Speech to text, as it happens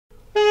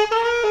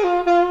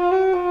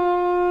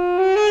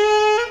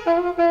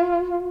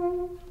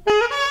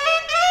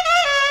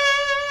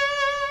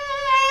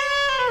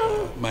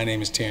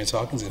name is Terence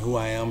Hawkins, and who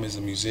I am is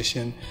a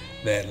musician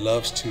that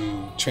loves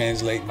to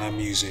translate my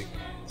music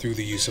through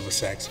the use of a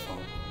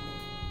saxophone.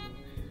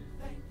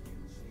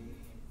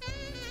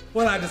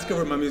 Well, I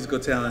discovered my musical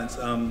talents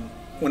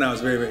when I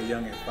was very, very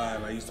young at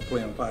 5. I used to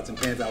play on pots and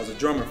pans. I was a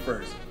drummer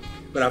first,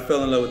 but I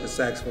fell in love with the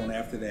saxophone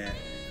after that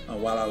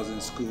while I was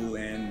in school,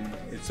 and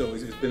it's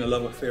been a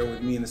love affair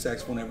with me and the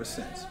saxophone ever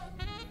since.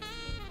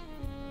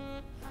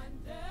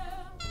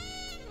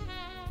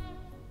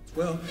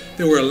 Well,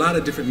 there were a lot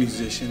of different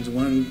musicians.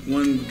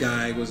 One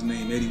guy was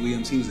named Eddie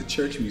Williams. He was a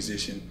church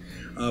musician.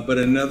 But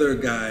another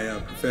guy,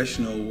 a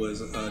professional, was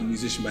a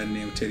musician by the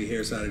name of Teddy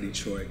Harris out of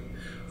Detroit.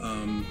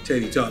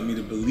 Teddy taught me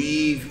to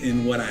believe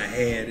in what I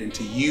had and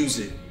to use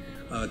it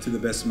to the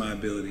best of my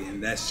ability.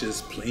 And that's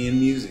just playing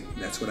music.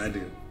 That's what I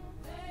do.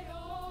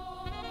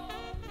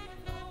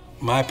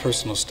 My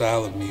personal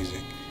style of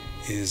music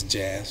is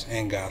jazz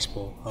and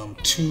gospel,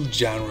 two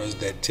genres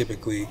that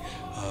typically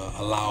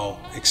allow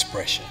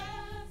expression.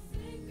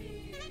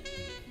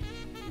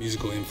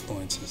 Musical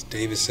influences: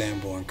 David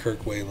Sanborn,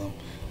 Kirk Whalum,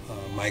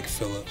 Mike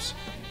Phillips,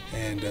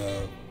 and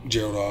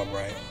Gerald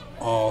Albright,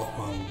 all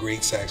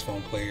great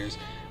saxophone players.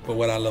 But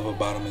what I love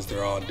about them is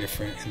they're all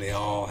different, and they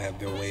all have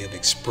their way of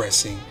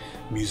expressing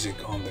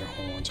music on their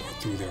horns or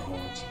through their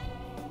horns.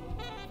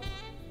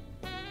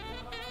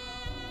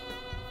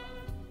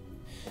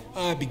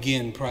 I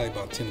began probably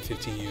about 10 to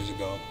 15 years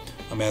ago.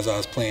 As I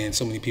was playing,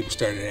 so many people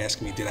started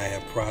asking me, did I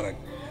have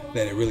product,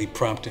 that it really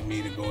prompted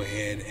me to go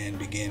ahead and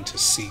begin to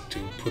seek to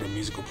put a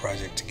musical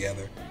project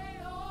together.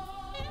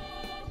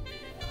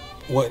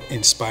 What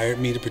inspired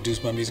me to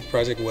produce my music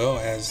project? Well,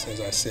 as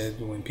I said,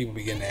 when people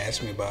began to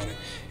ask me about it,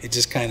 it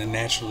just kind of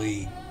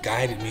naturally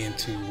guided me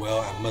into,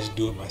 well, I must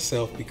do it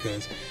myself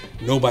because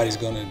nobody's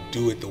going to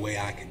do it the way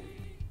I can.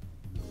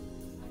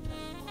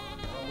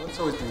 Well, it's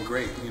always been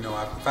great. You know,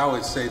 if I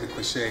would say the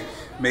cliche,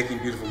 making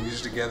beautiful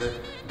music together,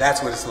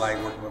 that's what it's like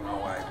working with my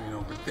wife. You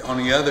know, but on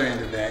the other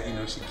end of that, you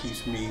know, she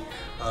keeps me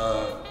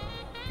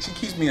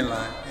in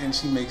line, and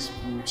she makes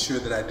sure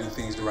that I do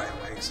things the right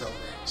way. So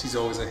she's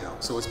always a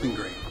help. So it's been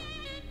great.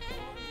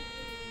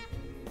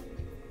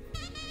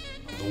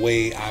 The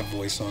way I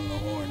voice on the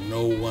horn,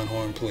 no one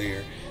horn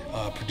player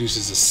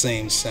produces the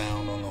same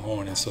sound on the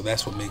horn, and so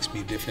that's what makes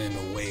me different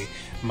in the way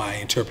my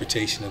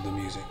interpretation of the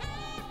music.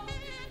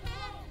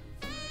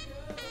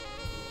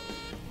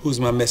 Who's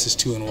my message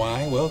to and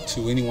why? Well,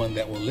 to anyone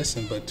that will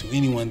listen, but to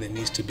anyone that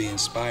needs to be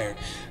inspired.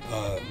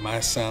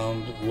 My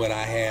sound, what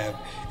I have,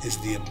 is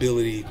the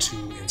ability to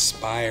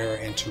inspire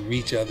and to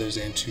reach others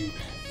and to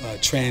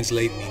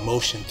translate an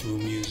emotion through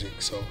music.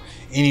 So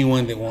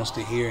anyone that wants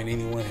to hear and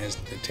anyone that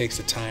takes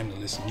the time to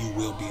listen, you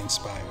will be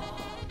inspired.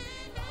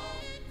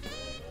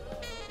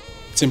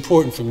 It's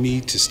important for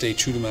me to stay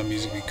true to my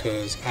music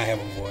because I have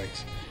a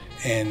voice.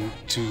 And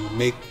to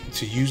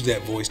use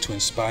that voice to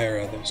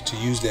inspire others, to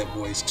use that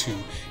voice to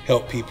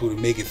help people to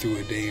make it through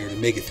a day or to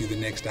make it through the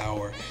next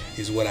hour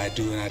is what I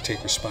do, and I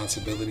take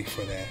responsibility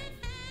for that.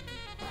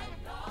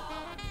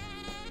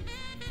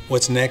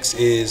 What's next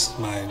is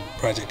my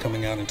project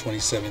coming out in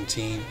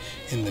 2017,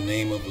 In the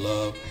Name of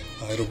Love.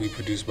 It'll be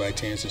produced by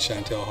Terence and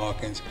Chantel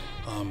Hawkins.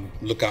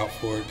 Look out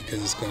for it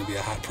because it's going to be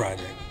a hot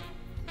project.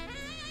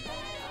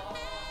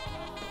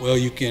 Well,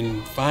 you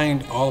can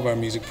find all of our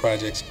music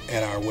projects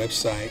at our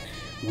website,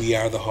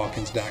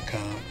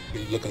 wearethehawkins.com.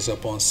 You look us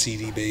up on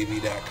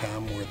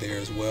cdbaby.com, we're there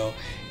as well.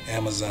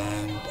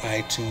 Amazon,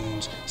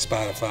 iTunes,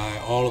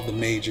 Spotify, all of the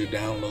major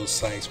download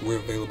sites. We're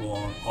available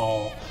on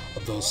all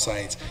of those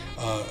sites.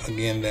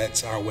 Again,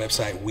 that's our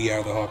website,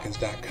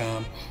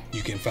 wearethehawkins.com.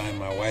 You can find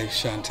my wife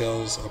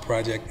Chantel's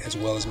project as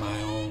well as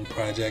my own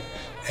project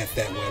at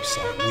that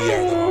website,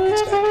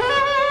 wearethehawkins.com.